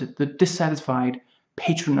puts it, the dissatisfied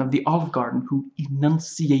patron of the Olive Garden who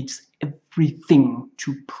enunciates everything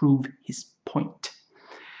to prove his point.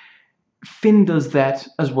 Finn does that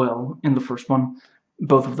as well in the first one,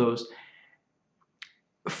 both of those.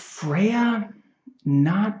 Freya,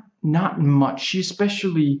 not much. She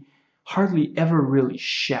especially hardly ever really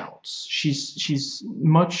shouts. She's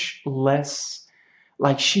much less,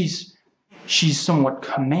 like she's somewhat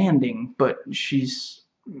commanding, but she's,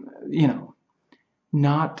 you know,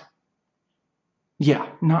 not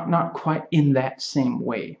quite in that same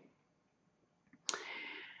way.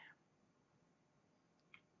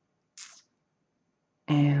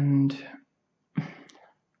 And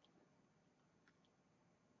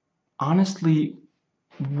honestly,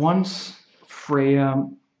 once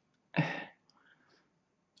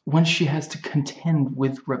she has to contend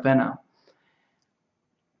with Ravenna,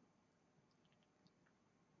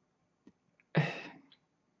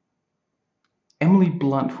 Emily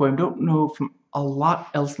Blunt, who I don't know from a lot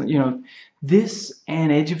else, this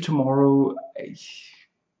and Edge of Tomorrow,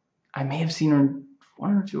 I may have seen her in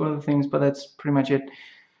one or two other things, but that's pretty much it.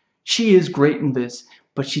 She is great in this,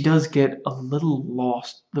 but she does get a little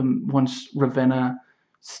lost once Ravenna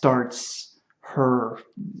starts her,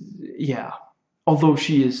 yeah. Although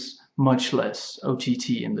she is much less OTT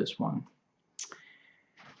in this one.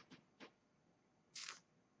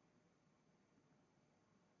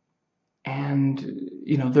 And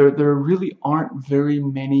there really aren't very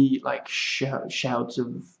many like shouts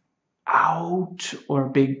of out or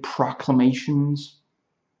big proclamations.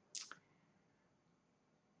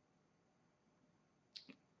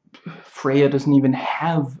 Freya doesn't even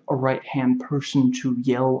have a right-hand person to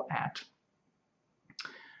yell at.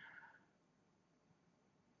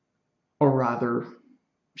 Or rather,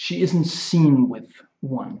 she isn't seen with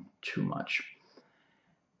one too much.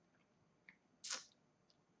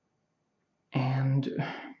 And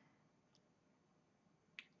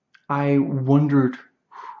I wondered,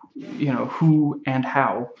 who and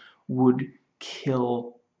how would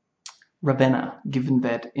kill Ravenna, given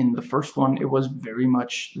that in the first one it was very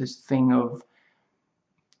much this thing of,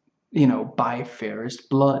 by fairest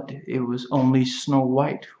blood. It was only Snow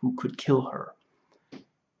White who could kill her.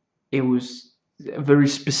 It was a very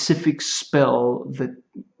specific spell that,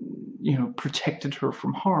 protected her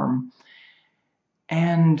from harm.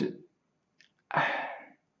 And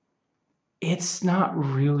it's not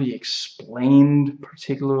really explained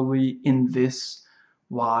particularly in this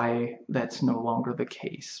why that's no longer the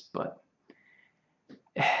case, but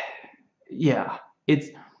yeah, it's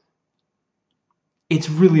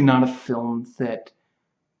really not a film that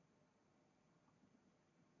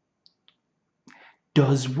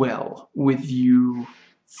does well with you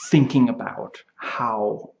thinking about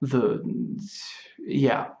how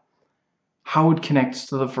how it connects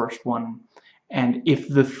to the first one, and if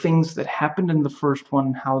the things that happened in the first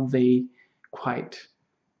one, how they quite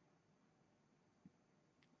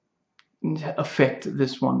affect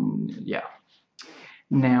this one. Yeah.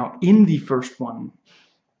 Now, in the first one,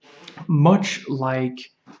 much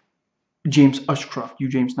like James Ushcroft,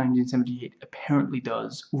 James 1978, apparently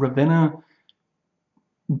does, Ravenna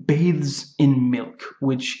bathes in milk,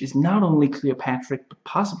 which is not only Cleopatrick, but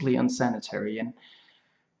possibly unsanitary. And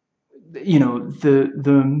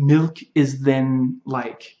the milk is then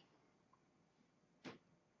like,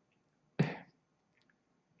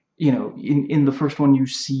 in the first one you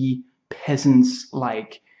see peasants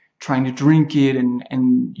like trying to drink it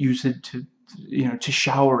and use it to to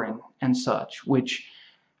shower in and such, which,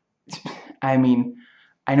 I mean,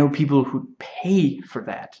 I know people who pay for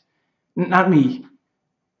that. Not me.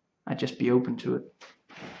 I'd just be open to it.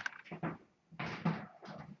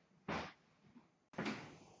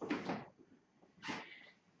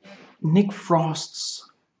 Nick Frost's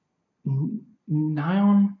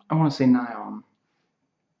Nyon, I want to say Nyon,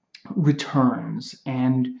 returns,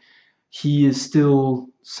 and he is still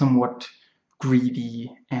somewhat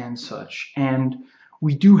greedy and such. And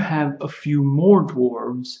we do have a few more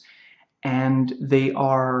dwarves, and they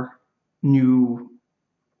are new,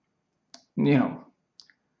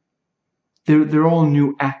 they're all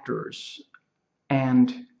new actors,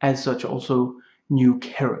 and as such also new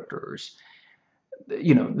characters.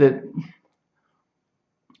 You know, that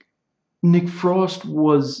Nick Frost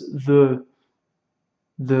was the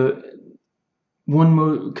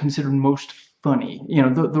one considered most funny. You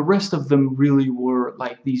know, the rest of them really were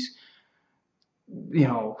like these, you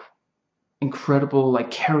know, incredible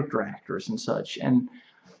like character actors and such, and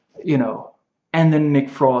you know, and then Nick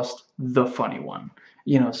Frost, the funny one.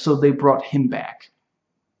 You know, so they brought him back,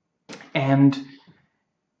 and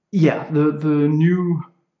yeah, the new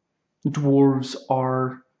dwarves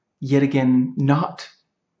are yet again not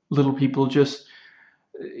little people, just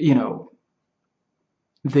you know,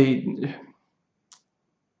 they're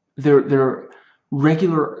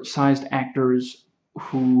regular sized actors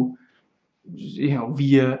who, you know,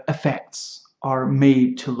 via effects are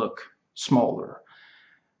made to look smaller.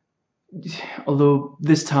 Although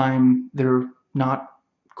this time they're not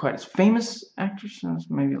quite as famous actors, so it's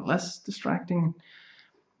maybe less distracting.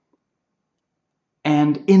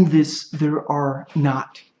 And in this there are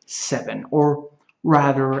not 7, or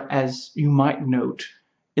rather, as you might note,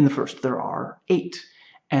 in the first there are 8.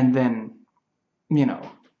 And then, you know,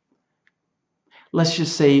 let's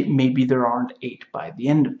just say maybe there aren't 8 by the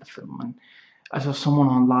end of the film. And I saw someone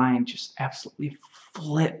online just absolutely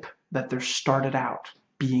flip that there started out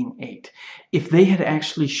being 8. If they had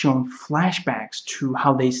actually shown flashbacks to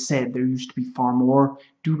how they said there used to be far more,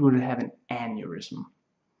 dude would have had an aneurysm.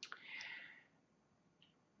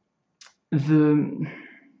 The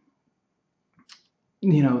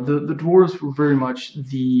dwarves were very much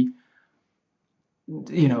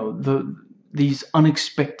these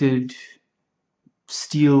unexpected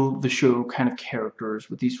steal the show kind of characters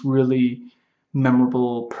with these really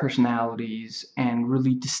memorable personalities and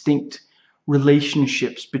really distinct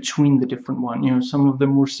relationships between the different ones. You know, some of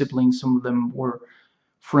them were siblings, some of them were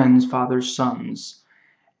friends, fathers, sons,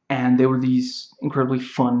 and they were these incredibly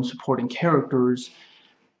fun supporting characters.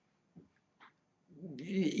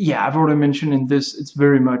 Yeah, I've already mentioned in this, it's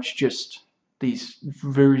very much just these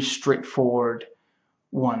very straightforward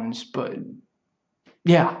ones, but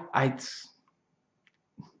yeah,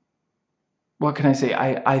 what can I say?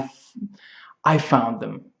 I found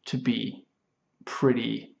them to be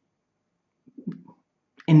pretty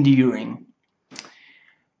endearing.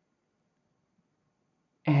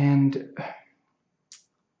 And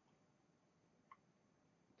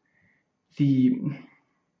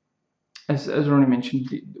as already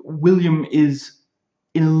mentioned, William is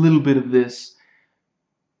in a little bit of this,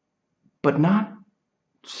 but not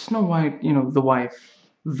Snow White, you know, the wife,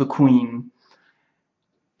 the queen,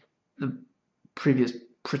 the previous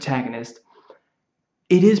protagonist.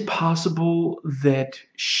 It is possible that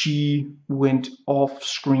she went off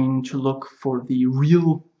screen to look for the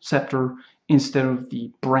real scepter instead of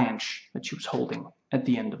the branch that she was holding at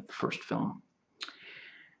the end of the first film.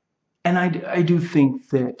 And I do think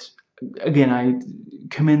that, again, I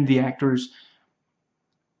commend the actors.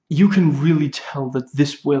 You can really tell that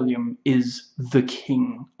this William is the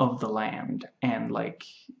king of the land. And, like,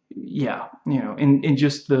 yeah, you know, in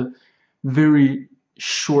just the very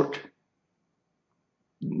short,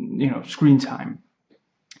 you know, screen time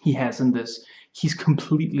he has in this, he's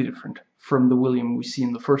completely different from the William we see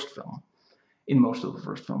in the first film, in most of the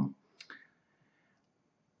first film.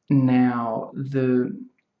 Now,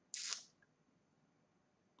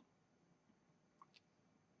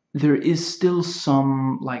 there is still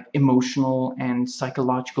some like emotional and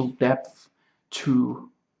psychological depth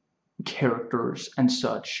to characters and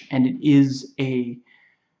such, and it is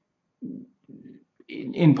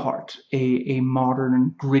in part a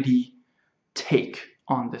modern gritty take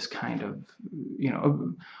on this kind of, you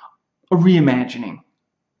know, a reimagining,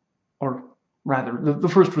 or rather the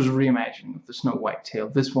first was a reimagining of the Snow White tale.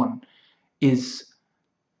 This one is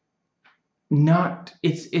not,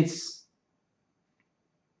 it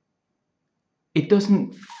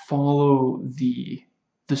doesn't follow the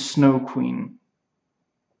Snow Queen,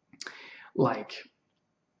 like,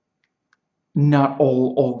 not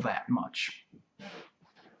all that much.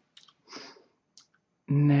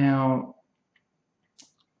 Now,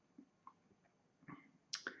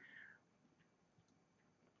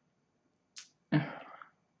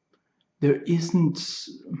 there isn't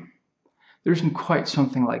quite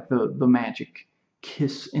something like the magic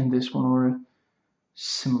kiss in this one, or a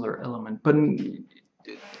similar element, but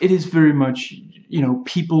it is very much, you know,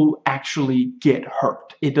 people actually get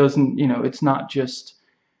hurt. It doesn't, you know, it's not just,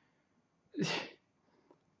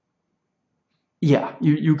 yeah,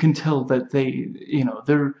 you can tell that they, you know,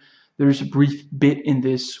 there's a brief bit in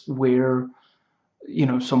this where, you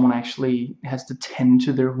know, someone actually has to tend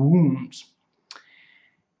to their wounds.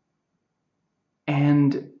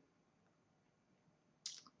 And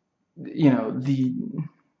you know,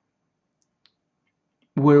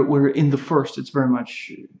 where in the first it's very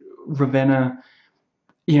much Ravenna,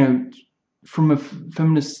 you know, from a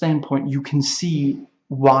feminist standpoint, you can see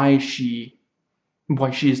why she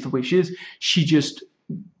is the way she is. She just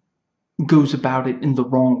goes about it in the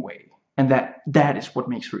wrong way, and that is what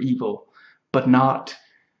makes her evil, but not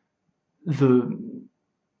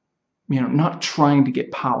not trying to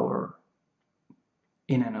get power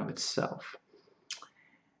in and of itself.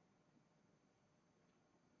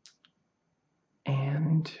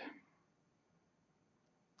 And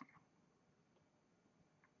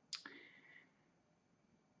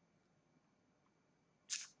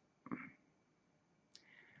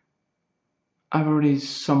I've already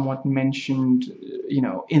somewhat mentioned,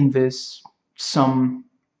 in this, some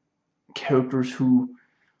characters who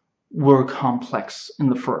were complex in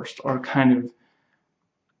the first are kind of,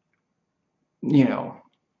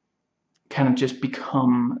 just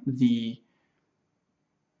become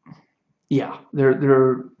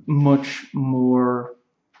they're much more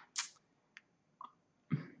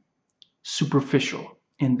superficial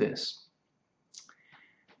in this.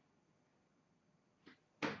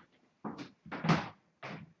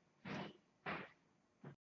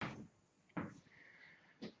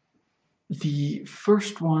 The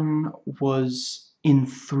first one was in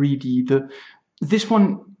 3D. This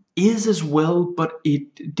one is as well, but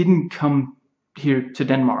it didn't come here to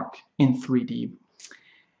Denmark in 3D.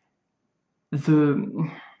 The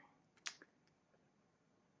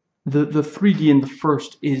 3D in the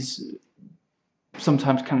first is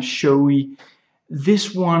sometimes kind of showy.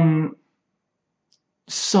 This one,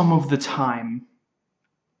 some of the time,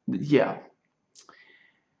 yeah.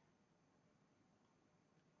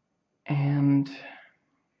 And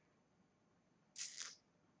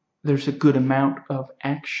there's a good amount of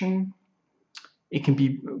action. It can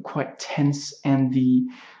be quite tense, and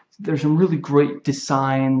there's some really great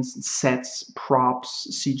designs, sets, props,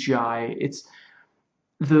 CGI. It's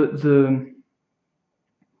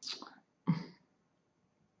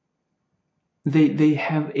they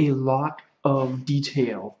have a lot of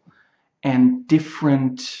detail and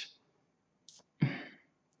different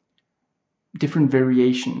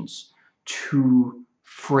variations to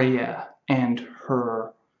Freya and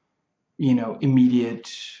her,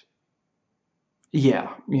 immediate,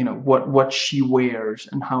 what she wears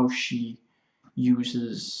and how she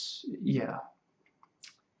uses,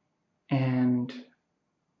 and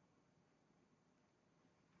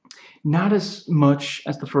not as much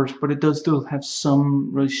as the first, but it does still have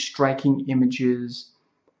some really striking images,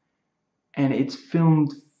 and it's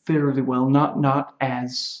filmed fairly well. Not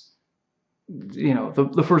as,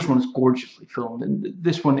 the first one is gorgeously filmed, and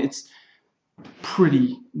this one, it's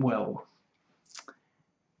pretty well.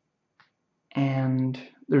 And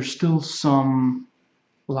there's still some,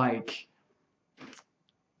 like,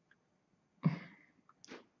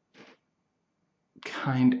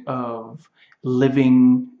 kind of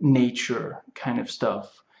living nature kind of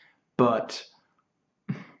stuff, but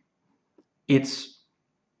it's,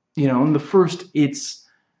 in the first, it's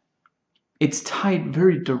tied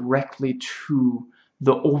very directly to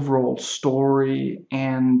the overall story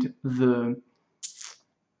and the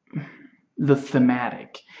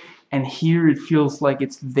thematic. And here it feels like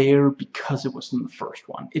it's there because it was in the first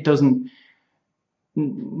one. It doesn't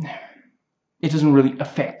really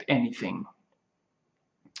affect anything.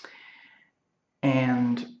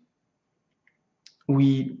 And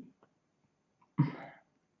we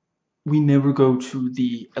never go to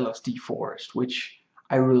the LSD forest, which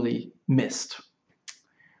I really missed.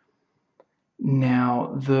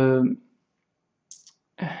 Now, the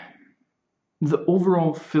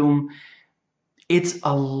overall film, it's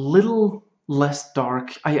a little less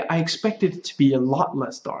dark. I expected it to be a lot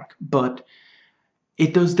less dark, but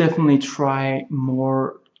it does definitely try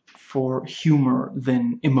more for humor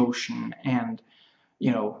than emotion, and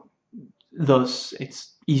thus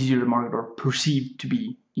it's easier to market, or perceived to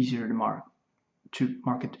be easier to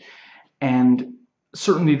market. And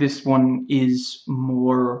certainly this one is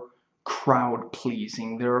more crowd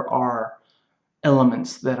pleasing. There are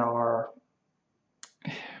elements that are,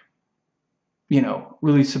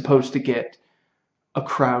 really supposed to get a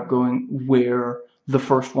crowd going, where the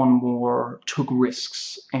first one more took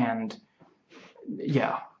risks, and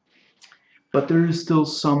but there is still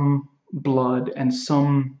some blood and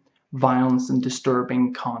some violence and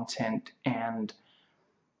disturbing content, and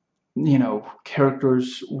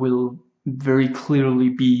characters will very clearly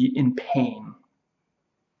be in pain.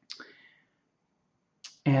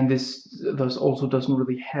 And this thus also doesn't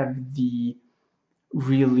really have the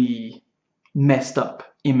really messed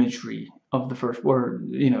up imagery of the first, where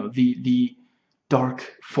the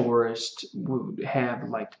dark forest would have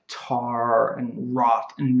like tar and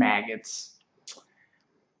rot and maggots.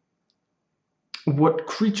 What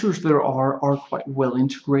creatures there are quite well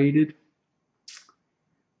integrated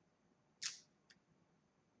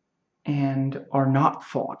and are not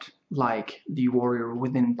fought like the warrior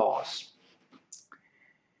within boss.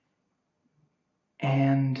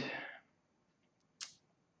 And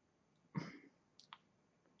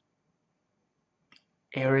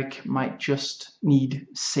Eric might just need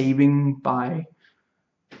saving by,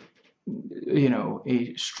 you know,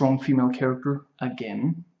 a strong female character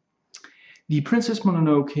again. The Princess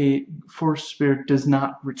Mononoke Forest Spirit does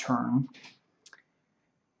not return,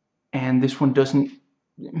 and this one doesn't.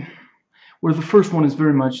 Where the first one is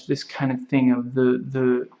very much this kind of thing of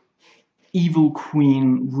the evil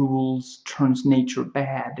queen rules, turns nature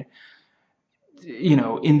bad. You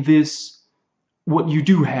know, in this, what you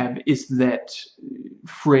do have is that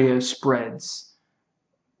Freya spreads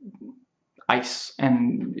ice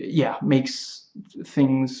and, yeah, makes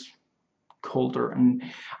things colder, and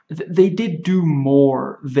they did do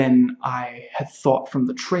more than I had thought from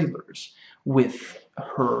the trailers with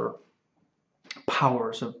her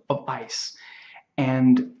powers of ice.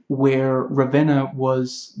 And where Ravenna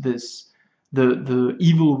was the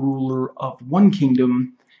evil ruler of one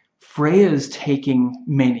kingdom, Freya is taking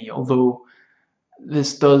many, although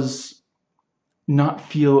this does not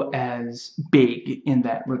feel as big in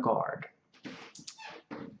that regard.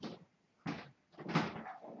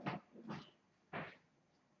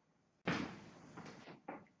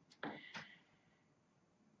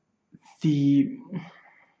 The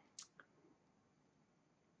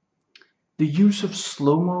use of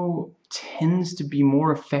slow-mo tends to be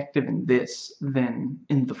more effective in this than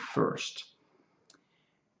in the first.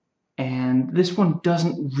 And this one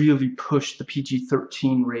doesn't really push the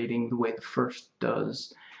PG-13 rating the way the first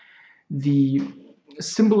does. The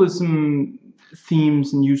symbolism,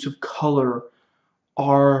 themes, and use of color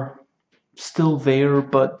are still there,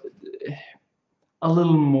 but a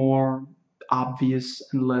little more obvious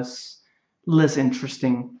and less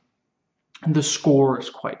interesting. And the score is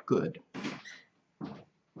quite good.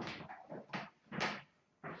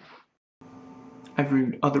 I've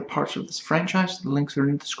reviewed other parts of this franchise. The links are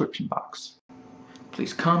in the description box.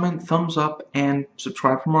 Please comment, thumbs up, and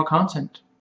subscribe for more content.